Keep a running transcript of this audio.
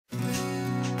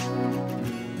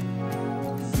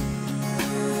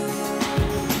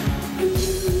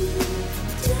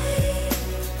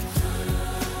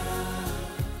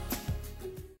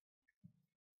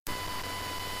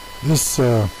This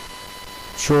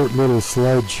short little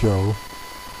slideshow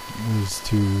is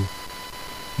to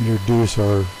introduce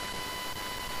our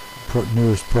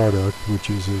newest product,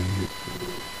 which is a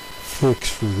fix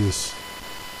for this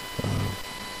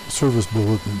service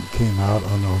bulletin that came out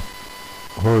on the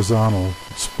horizontal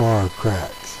spar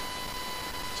cracks.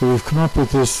 So we've come up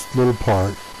with this little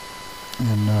part,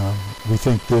 and we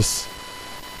think this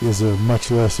is a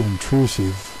much less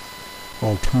intrusive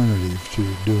alternative to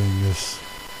doing this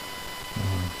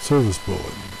service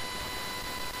bulletin.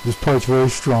 This part's very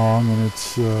strong, and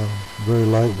it's very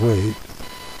lightweight.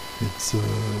 It's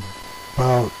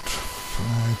about,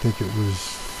 I think it was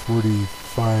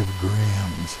 45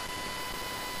 grams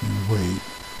in weight.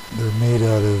 They're made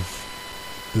out of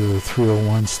the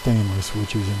 301 stainless,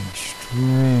 which is an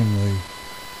extremely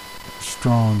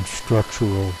strong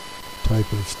structural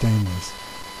type of stainless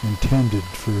intended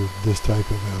for this type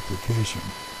of application.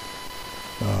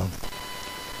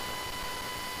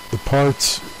 The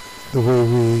parts, the way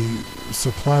we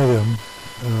supply them,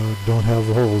 don't have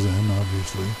holes in,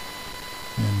 obviously,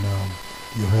 and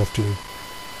you'll have to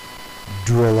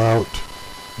drill out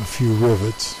a few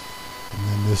rivets, and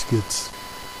then this gets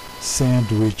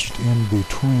sandwiched in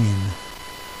between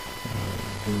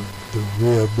the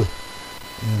rib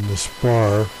and the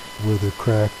spar where the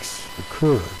cracks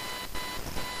occur.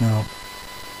 Now,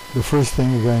 the first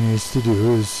thing a guy needs to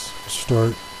do is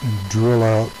start and drill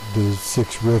out the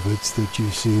 6 rivets that you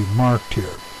see marked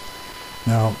here.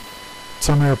 Now,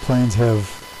 some airplanes have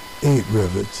 8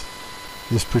 rivets.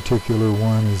 This particular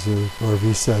one is a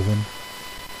RV7,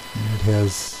 and it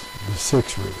has the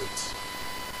 6 rivets.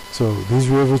 So these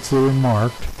rivets that are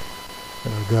marked,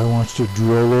 a guy wants to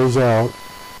drill those out,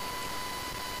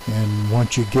 and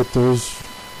once you get those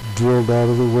drilled out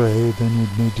of the way, then you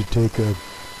need to take a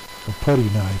putty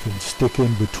knife and stick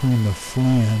in between the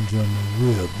flange on the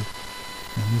rib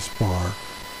and the spar,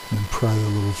 and pry the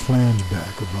little flange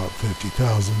back about 50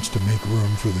 thousandths to make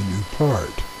room for the new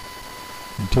part.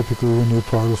 And typically the new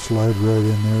part will slide right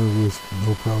in there with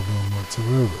no problem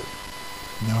whatsoever.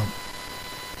 Now,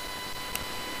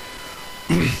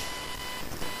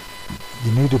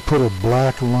 you need to put a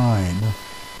black line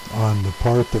on the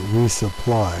part that we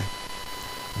supply.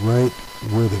 Right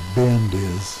where the bend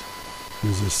is,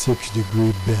 there's a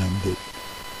 6-degree bend that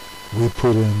we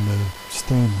put in the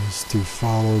stainless to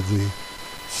follow the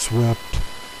swept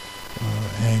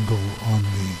angle on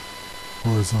the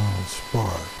horizontal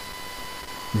spar.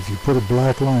 If you put a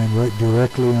black line right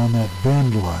directly on that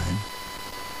bend line,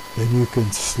 then you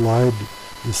can slide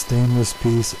the stainless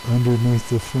piece underneath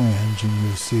the flange, and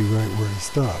you'll see right where to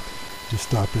stop. Just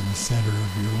stop in the center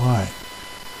of your line.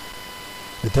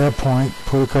 At that point,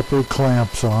 put a couple of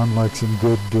clamps on, like some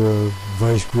good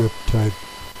vice grip type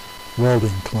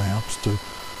welding clamps, to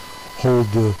hold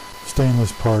the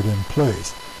stainless part in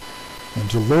place. And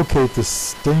to locate the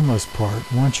stainless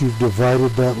part, once you've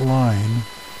divided that line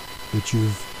that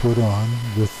you've put on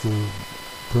with the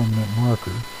permanent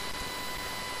marker,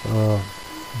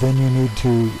 then you need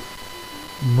to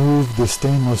move the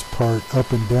stainless part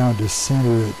up and down to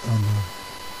center it on the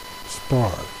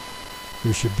spar.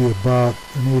 There should be about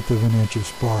 1/8 of an inch of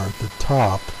spar at the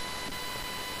top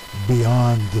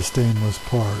beyond the stainless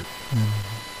part, and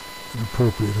an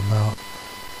appropriate amount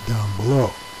down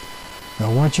below.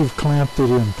 Now, once you've clamped it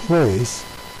in place,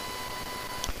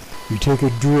 you take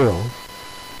a drill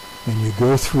and you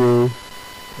go through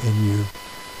and you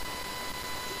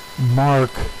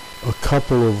mark a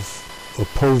couple of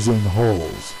opposing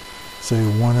holes, say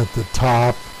one at the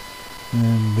top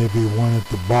and maybe one at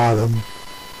the bottom.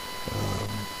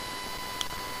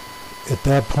 At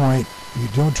that point, you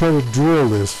don't try to drill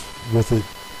this with it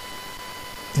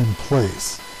in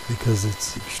place, because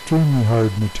it's extremely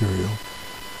hard material.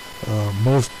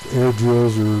 Most air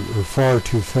drills are far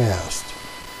too fast.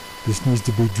 This needs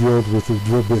to be drilled with the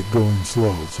drill bit going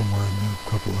slow, somewhere in the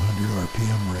couple of 100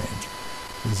 RPM range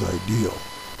is ideal.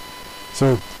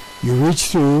 So you reach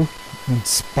through and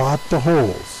spot the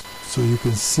holes so you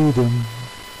can see them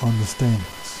on the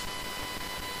stainless.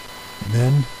 And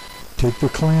then take the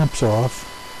clamps off,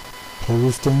 pull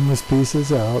the stainless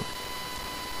pieces out,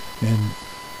 and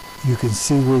you can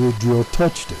see where the drill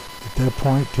touched it. At that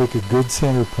point, take a good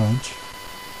center punch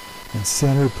and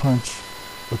center punch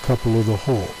a couple of the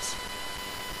holes.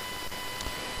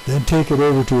 Then take it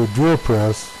over to a drill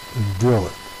press and drill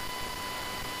it.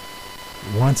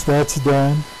 Once that's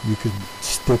done, you can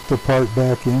stick the part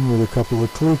back in with a couple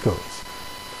of clecos,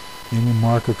 and you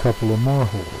mark a couple of more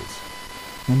holes.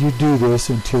 And you do this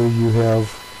until you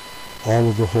have all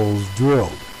of the holes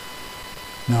drilled.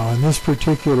 Now, in this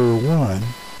particular one,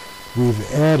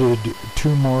 we've added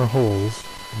 2 more holes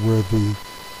where the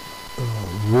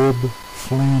rib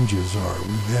flanges are.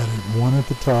 We've added one at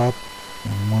the top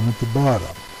and one at the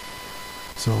bottom.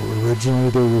 So originally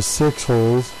there was 6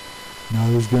 holes, now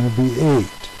there's going to be 8.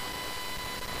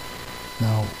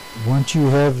 Now once you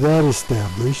have that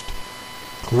established,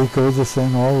 Cleco the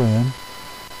thing all in,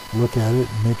 look at it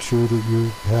and make sure that you're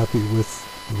happy with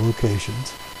the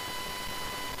locations,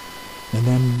 and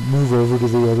then move over to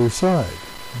the other side.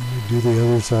 And you do the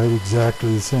other side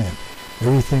exactly the same.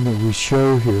 Everything that we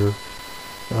show here,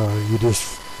 you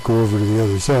just go over to the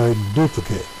other side and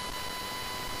duplicate.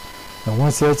 Now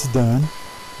once that's done,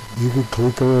 you can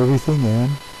Cleco everything in,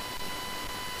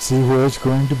 see where it's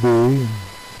going to be, and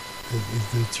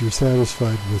if you're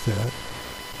satisfied with that,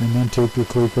 and then take the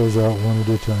Clecos out one at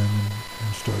a time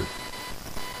and start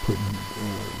putting,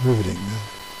 riveting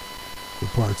the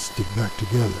parts back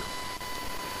together.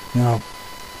 Now,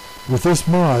 with this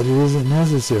mod, it isn't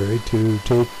necessary to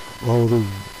take all the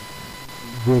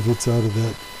rivets out of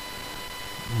that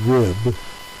rib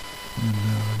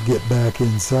and get back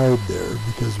inside there,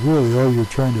 because really all you're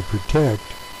trying to protect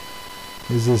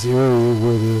is this area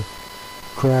where the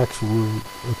cracks were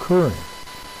occurring.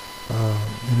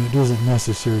 And it isn't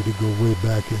necessary to go way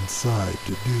back inside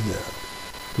to do that,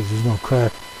 because there's no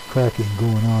cracking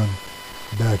going on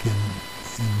back in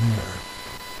there.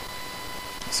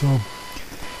 So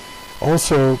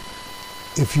also,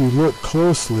 if you look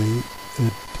closely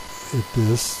at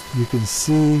this, you can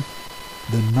see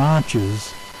the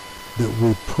notches that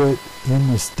we put in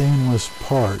the stainless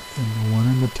part, and one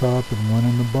in the top and one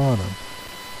in the bottom.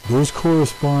 Those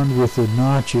correspond with the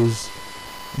notches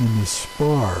in the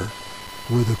spar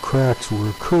where the cracks were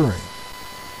occurring.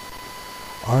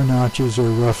 Our notches are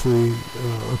roughly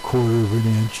a quarter of an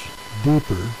inch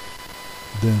deeper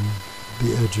than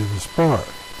the edge of the spar.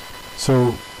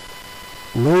 So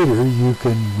later you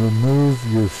can remove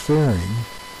your fairing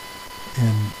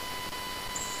and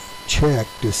check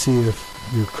to see if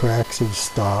your cracks have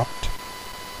stopped,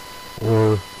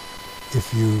 or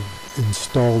if you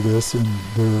install this and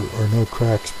there are no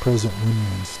cracks present when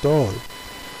you install it.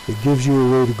 It gives you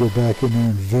a way to go back in there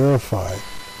and verify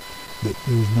that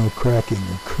there's no cracking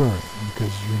occurring,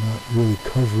 because you're not really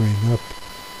covering up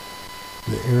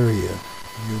the area.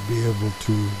 You'll be able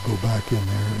to go back in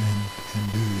there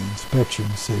and do the inspection,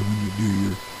 say when you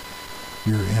do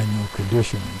your annual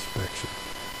condition inspection.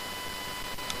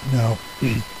 Now,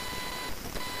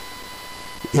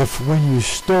 if when you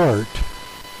start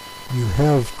you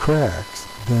have cracks,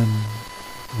 then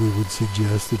we would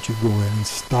suggest that you go in and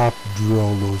stop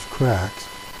drill those cracks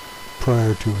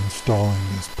prior to installing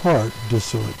this part, just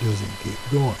so it doesn't keep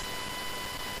going.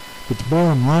 But the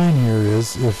bottom line here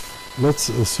is, let's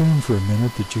assume for a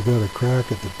minute that you got a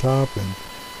crack at the top and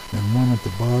one at the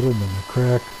bottom, and the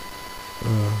crack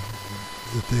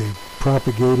that they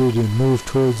propagated and moved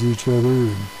towards each other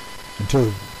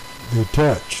until they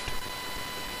touched.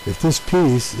 If this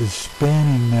piece is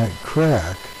spanning that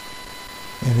crack,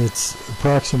 and it's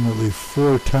approximately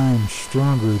 4 times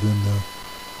stronger than the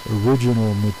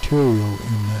original material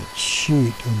in that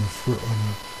sheet on the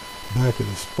back of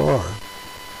the spar,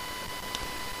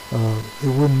 it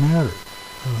wouldn't matter.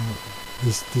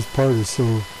 This part is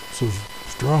so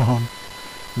strong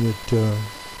that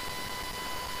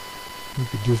you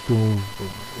could just go, in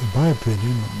my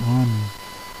opinion, on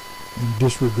and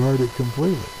disregard it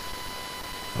completely.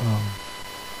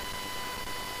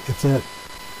 If that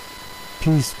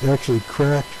piece actually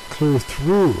cracked clear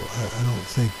through, I don't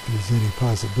think there's any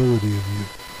possibility of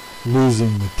you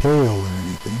losing the tail or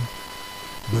anything.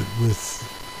 But with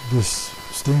this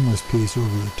stainless piece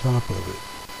over the top of it,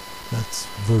 that's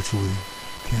virtually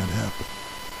can't happen.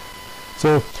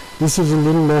 So this is a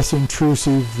little less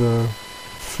intrusive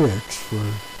fix for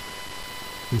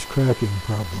this cracking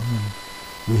problem, and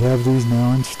we have these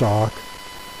now in stock,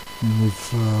 and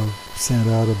we've sent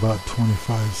out about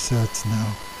 25 sets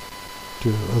now to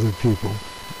other people,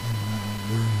 and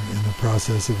they're in the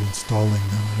process of installing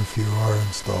them, and a few are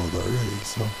installed already.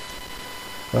 So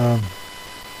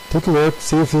take a look,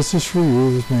 see if this is for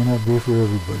you. This may not be for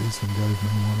everybody. Some guys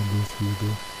may want to go through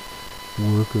the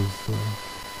work of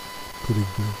putting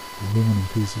the aluminum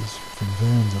pieces from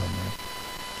vans on there.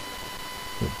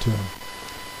 But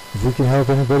if we can help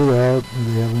anybody out, or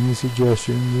they have any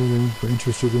suggestions, or they're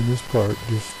interested in this part,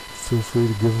 just feel free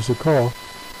to give us a call.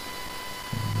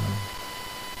 And,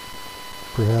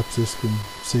 perhaps this can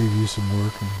save you some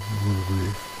work and a little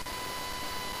grief.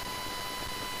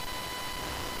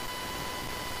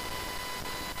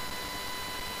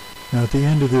 Now at the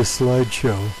end of this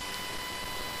slideshow,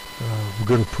 we're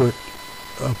going to put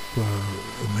up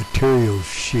a materials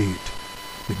sheet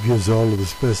that gives all of the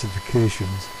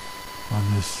specifications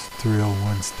on this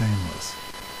 301 stainless.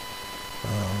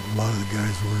 A lot of the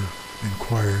guys were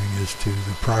inquiring as to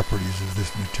the properties of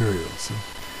this material, so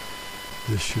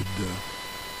this should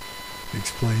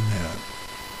explain that.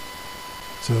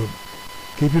 So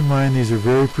keep in mind these are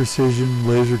very precision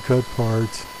laser cut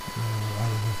parts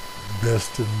out of the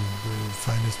best and the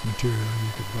finest material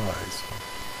you could buy. So,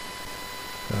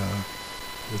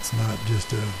 it's not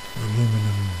just a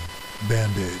aluminum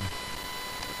band-aid.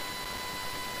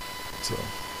 So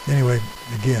anyway,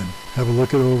 again, have a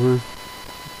look it over,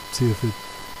 see if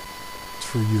it's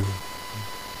for you,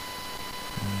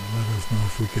 and let us know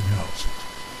if we can help.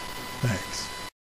 Thanks.